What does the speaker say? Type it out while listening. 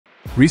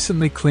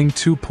Recently Kling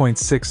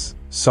 2.6,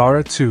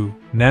 Sora 2,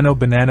 Nano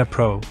Banana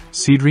Pro,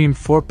 Seedream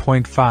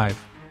 4.5,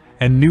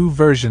 and new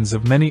versions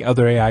of many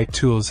other AI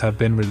tools have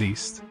been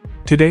released.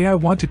 Today I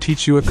want to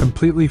teach you a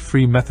completely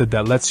free method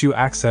that lets you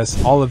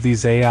access all of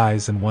these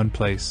AIs in one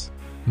place.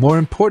 More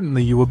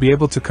importantly, you will be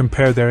able to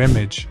compare their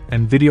image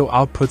and video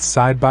outputs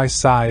side by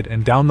side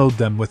and download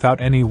them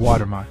without any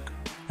watermark.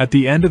 At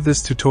the end of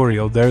this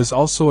tutorial there is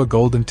also a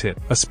golden tip,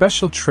 a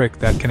special trick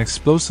that can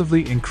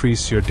explosively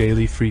increase your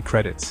daily free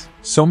credits.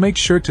 So make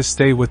sure to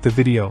stay with the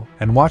video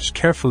and watch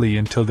carefully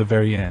until the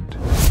very end.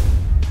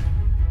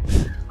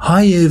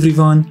 Hi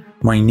everyone,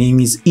 my name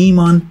is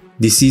Iman.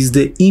 This is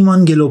the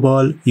Iman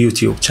Global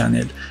YouTube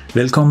channel.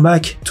 Welcome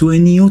back to a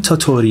new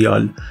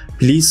tutorial.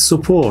 Please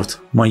support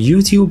my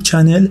YouTube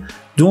channel.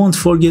 Don't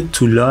forget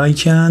to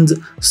like and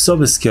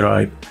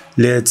subscribe.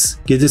 Let's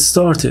get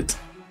started.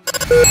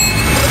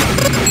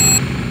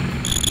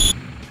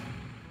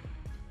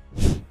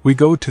 We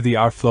go to the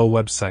Rflow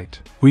website.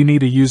 We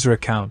need a user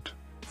account.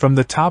 From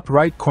the top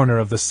right corner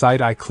of the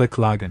site I click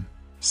Login.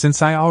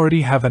 Since I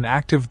already have an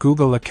active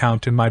Google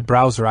account in my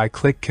browser, I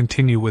click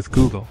Continue with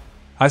Google.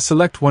 I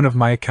select one of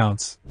my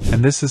accounts,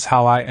 and this is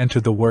how I enter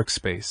the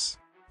workspace.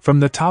 From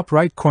the top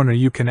right corner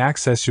you can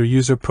access your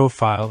user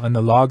profile and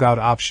the logout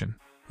option.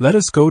 Let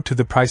us go to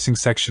the pricing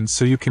section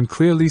so you can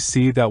clearly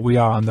see that we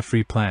are on the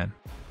free plan.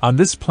 On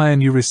this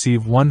plan you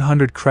receive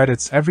 100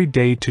 credits every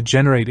day to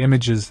generate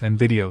images and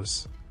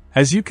videos.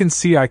 As you can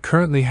see, I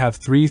currently have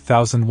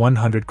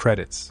 3,100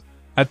 credits.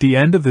 At the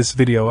end of this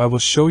video I will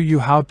show you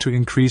how to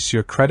increase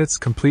your credits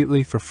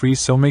completely for free,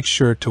 so make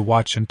sure to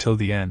watch until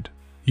the end.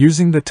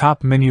 Using the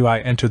top menu I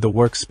enter the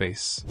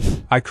workspace.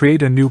 I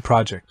create a new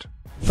project.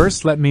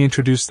 First let me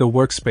introduce the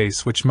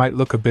workspace, which might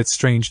look a bit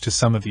strange to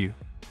some of you.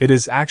 It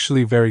is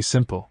actually very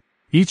simple.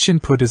 Each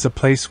input is a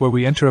place where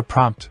we enter a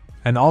prompt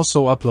and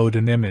also upload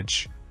an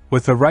image.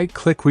 With a right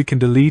click we can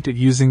delete it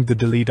using the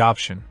delete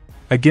option.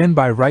 Again,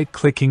 by right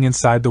clicking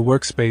inside the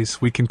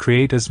workspace we can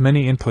create as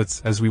many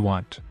inputs as we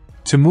want.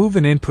 To move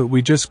an input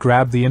we just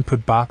grab the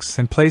input box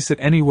and place it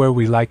anywhere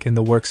we like in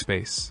the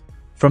workspace.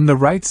 From the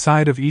right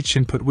side of each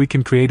input we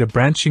can create a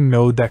branching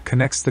node that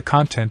connects the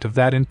content of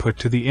that input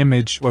to the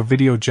image or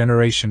video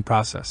generation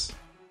process.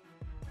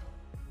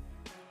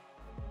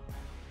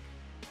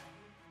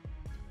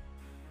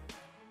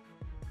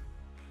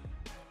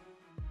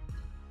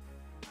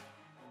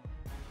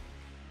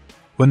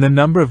 When the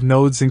number of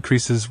nodes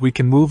increases, we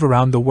can move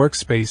around the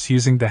workspace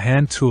using the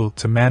hand tool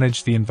to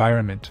manage the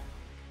environment.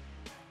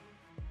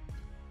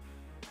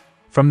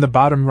 From the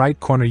bottom right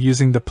corner,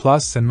 using the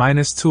plus and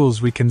minus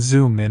tools, we can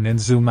zoom in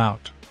and zoom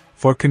out.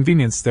 For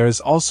convenience, there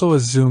is also a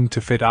zoom to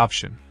fit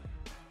option.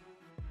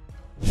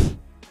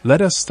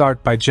 Let us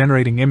start by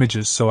generating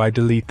images, so I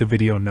delete the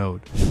video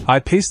node. I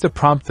paste a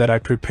prompt that I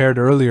prepared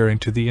earlier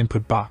into the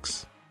input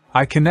box.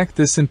 I connect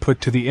this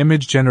input to the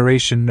image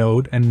generation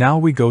node, and now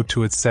we go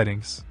to its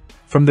settings.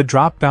 From the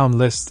drop-down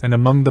list and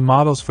among the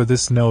models for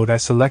this node I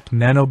select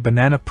Nano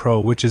Banana Pro,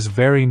 which is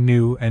very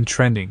new and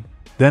trending.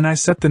 Then I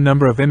set the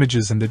number of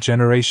images in the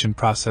generation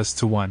process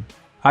to 1.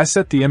 I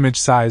set the image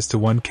size to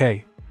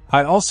 1K.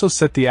 I also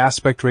set the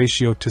aspect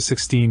ratio to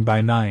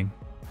 16:9.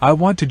 I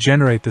want to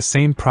generate the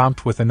same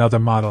prompt with another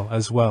model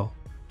as well.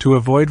 To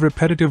avoid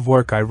repetitive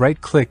work I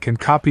right-click and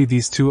copy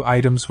these two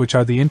items, which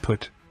are the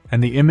input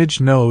and the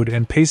image node,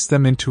 and paste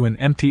them into an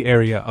empty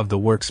area of the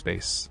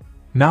workspace.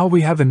 Now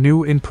we have a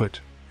new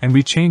input, and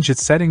we change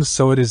its settings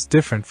so it is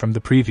different from the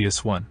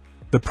previous one.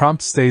 The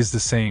prompt stays the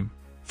same.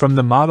 From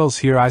the models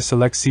here I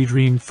select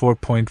Seedream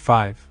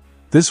 4.5.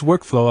 This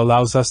workflow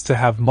allows us to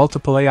have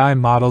multiple AI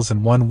models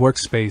in one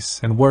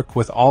workspace and work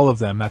with all of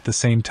them at the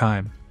same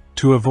time.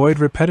 To avoid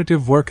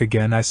repetitive work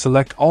again I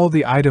select all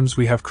the items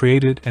we have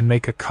created and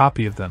make a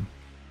copy of them.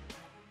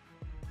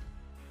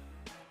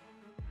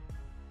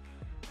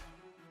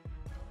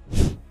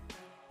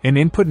 In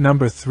input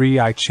number 3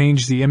 I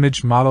change the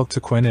image model to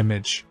Quinn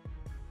image.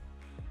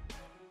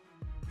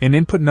 In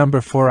input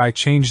number 4 I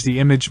change the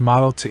image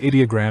model to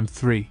ideogram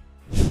 3.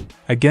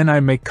 Again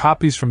I make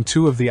copies from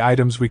 2 of the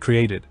items we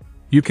created.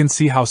 You can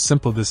see how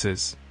simple this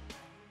is.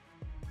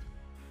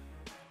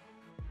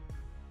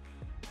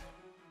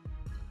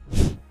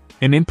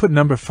 In input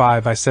number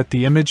 5 I set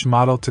the image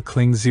model to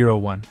Kling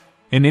 01.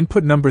 In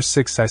input number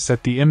 6 I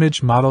set the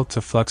image model to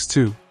Flux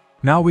 2.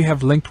 Now we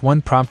have linked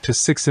one prompt to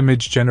 6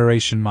 image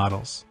generation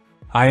models.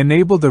 I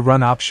enable the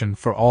run option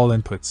for all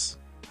inputs.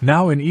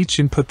 Now in each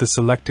input the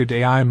selected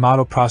AI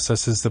model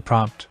processes the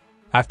prompt.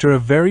 After a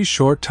very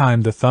short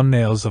time the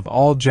thumbnails of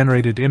all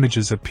generated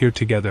images appear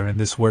together in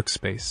this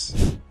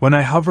workspace. When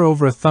I hover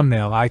over a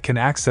thumbnail I can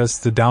access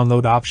the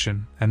download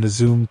option and the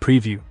zoom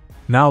preview.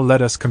 Now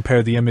let us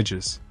compare the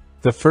images.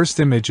 The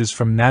first image is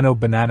from Nano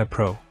Banana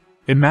Pro.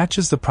 It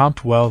matches the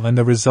prompt well and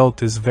the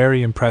result is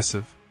very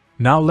impressive.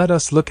 Now let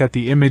us look at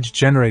the image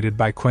generated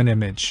by Quinn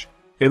Image.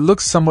 It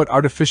looks somewhat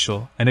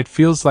artificial and it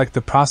feels like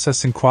the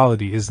processing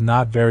quality is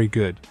not very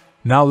good.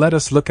 Now let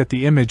us look at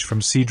the image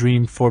from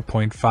Seedream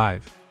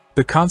 4.5.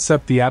 The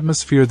concept, the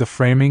atmosphere, the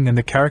framing and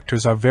the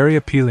characters are very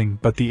appealing,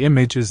 but the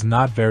image is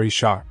not very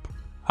sharp.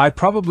 I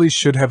probably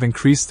should have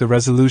increased the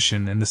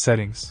resolution in the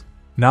settings.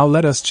 Now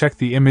let us check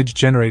the image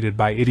generated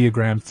by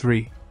Ideogram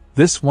 3.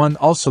 This one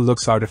also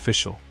looks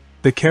artificial.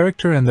 The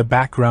character and the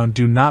background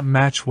do not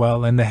match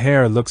well and the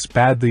hair looks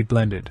badly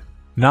blended.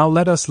 Now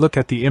let us look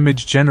at the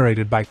image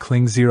generated by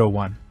Kling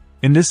 01.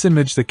 In this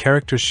image the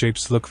character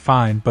shapes look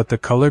fine, but the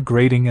color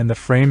grading and the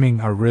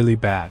framing are really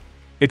bad.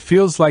 It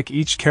feels like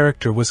each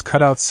character was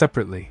cut out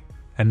separately,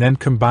 and then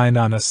combined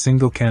on a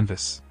single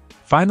canvas.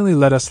 Finally,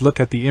 let us look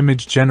at the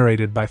image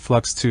generated by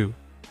Flux 2.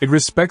 It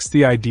respects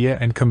the idea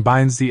and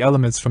combines the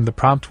elements from the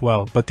prompt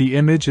well, but the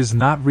image is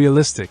not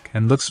realistic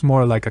and looks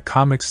more like a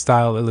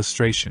comic-style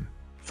illustration.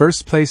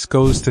 First place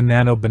goes to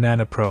Nano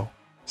Banana Pro.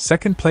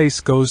 Second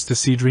place goes to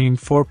Seedream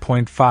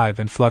 4.5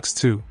 and Flux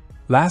 2.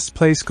 Last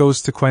place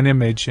goes to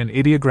Quenimage and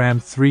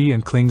Ideogram 3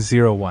 and Kling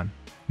 01.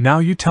 Now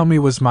you tell me,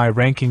 was my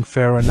ranking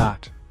fair or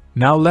not?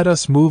 Now let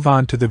us move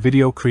on to the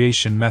video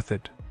creation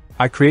method.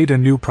 I create a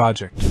new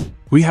project.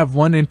 We have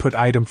one input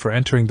item for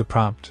entering the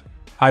prompt.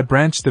 I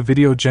branch the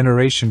video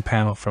generation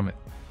panel from it.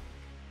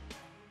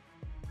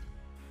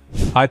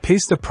 I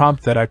paste the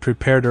prompt that I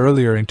prepared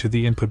earlier into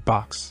the input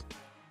box.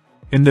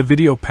 In the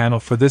video panel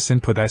for this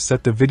input I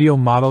set the video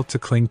model to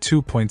Kling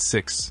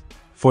 2.6.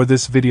 For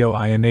this video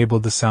I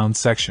enabled the sound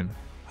section.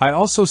 I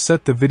also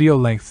set the video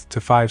length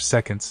to 5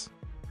 seconds.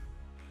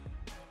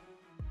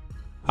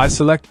 I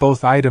select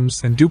both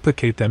items and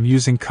duplicate them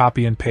using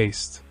copy and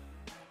paste.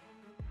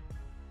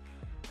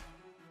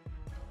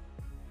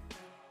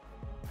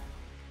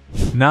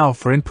 Now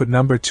for input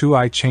number 2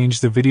 I change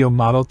the video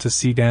model to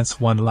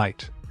Seedance1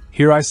 Lite.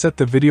 Here I set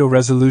the video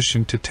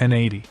resolution to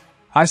 1080.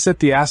 I set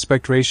the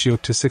aspect ratio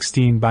to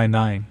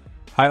 16:9.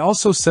 I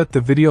also set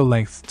the video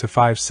length to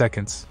 5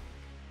 seconds.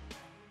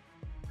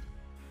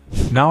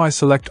 Now I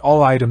select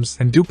all items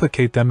and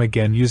duplicate them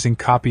again using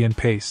copy and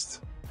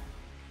paste.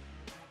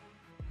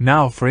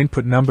 Now for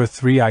input number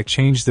 3 I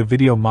change the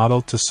video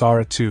model to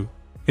Sora 2.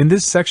 In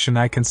this section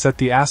I can set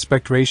the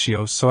aspect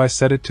ratio, so I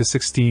set it to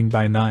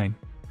 16:9.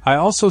 I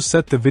also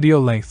set the video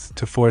length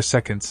to 4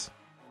 seconds.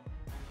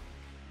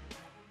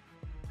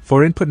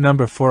 For input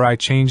number 4 I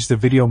change the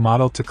video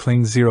model to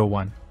Kling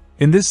 01.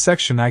 In this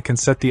section I can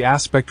set the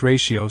aspect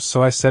ratio,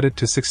 so I set it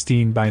to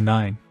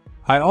 16:9.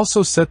 I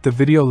also set the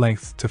video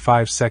length to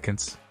 5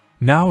 seconds.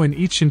 Now in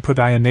each input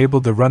I enable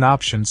the run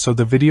option, so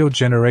the video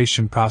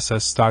generation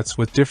process starts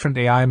with different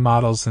AI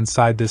models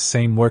inside this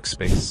same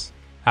workspace.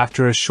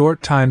 After a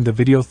short time the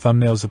video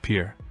thumbnails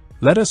appear.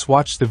 Let us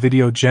watch the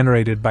video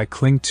generated by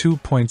Kling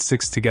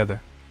 2.6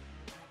 together.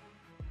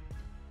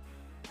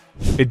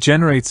 It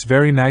generates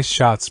very nice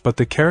shots, but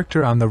the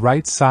character on the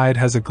right side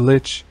has a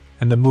glitch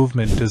and the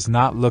movement does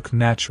not look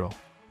natural.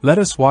 Let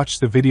us watch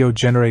the video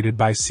generated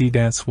by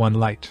Seedance1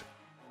 Lite.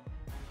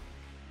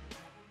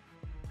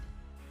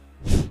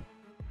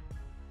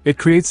 It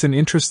creates an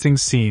interesting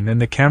scene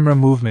and the camera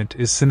movement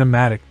is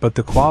cinematic, but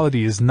the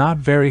quality is not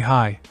very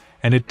high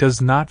and it does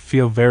not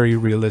feel very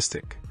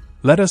realistic.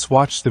 Let us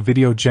watch the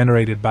video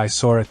generated by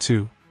Sora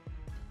 2.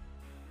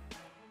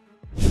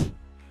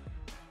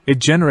 It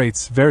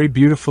generates very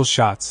beautiful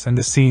shots and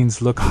the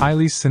scenes look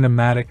highly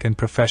cinematic and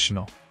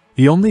professional.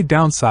 The only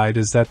downside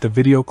is that the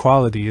video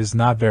quality is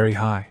not very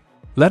high.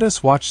 Let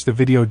us watch the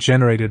video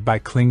generated by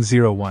Kling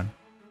 01.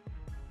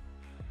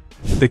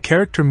 The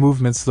character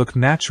movements look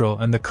natural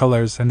and the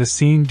colors and the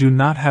scene do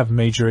not have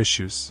major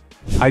issues.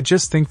 I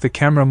just think the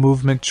camera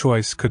movement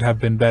choice could have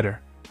been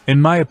better. In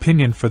my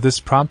opinion, for this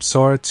prompt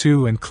Sora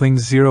 2 and Kling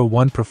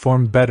 01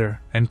 performed better,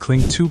 and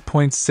Kling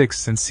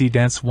 2.6 and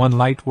Seedance1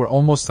 Lite were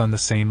almost on the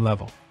same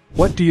level.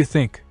 What do you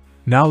think?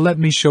 Now let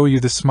me show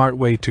you the smart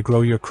way to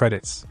grow your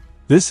credits.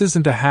 This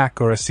isn't a hack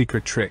or a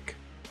secret trick.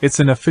 It's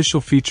an official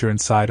feature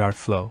inside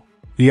OurFlow.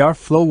 The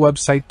OurFlow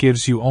website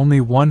gives you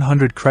only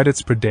 100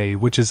 credits per day,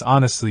 which is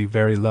honestly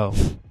very low.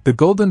 The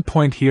golden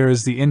point here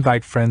is the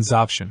invite friends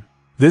option.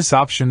 This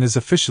option is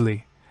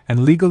officially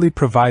and legally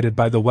provided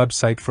by the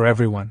website for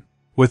everyone.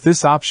 With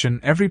this option,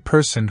 every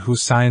person who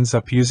signs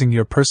up using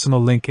your personal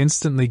link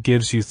instantly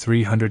gives you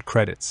 300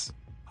 credits.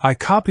 I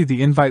copy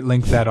the invite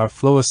link that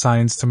OurFlow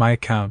assigns to my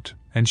account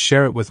and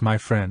share it with my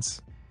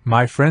friends.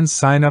 My friends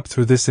sign up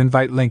through this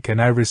invite link and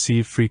I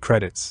receive free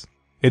credits.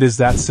 It is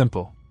that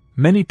simple.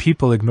 Many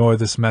people ignore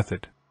this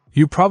method.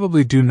 You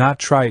probably do not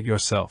try it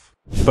yourself.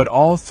 But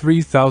all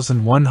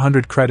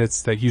 3,100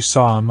 credits that you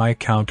saw on my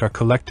account are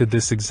collected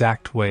this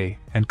exact way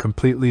and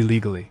completely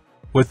legally.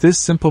 With this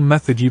simple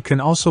method you can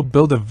also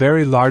build a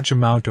very large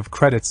amount of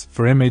credits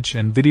for image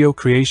and video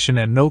creation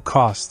at no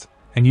cost,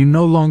 and you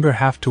no longer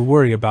have to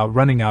worry about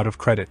running out of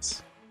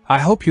credits. I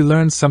hope you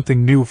learned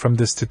something new from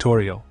this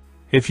tutorial.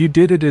 If you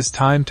did, it is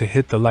time to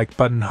hit the like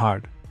button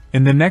hard.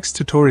 In the next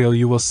tutorial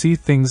you will see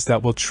things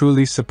that will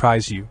truly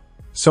surprise you.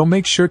 So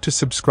make sure to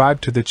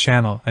subscribe to the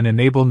channel and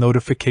enable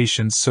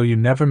notifications so you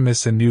never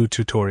miss a new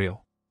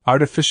tutorial.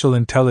 Artificial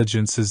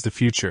intelligence is the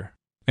future.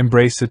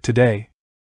 Embrace it today.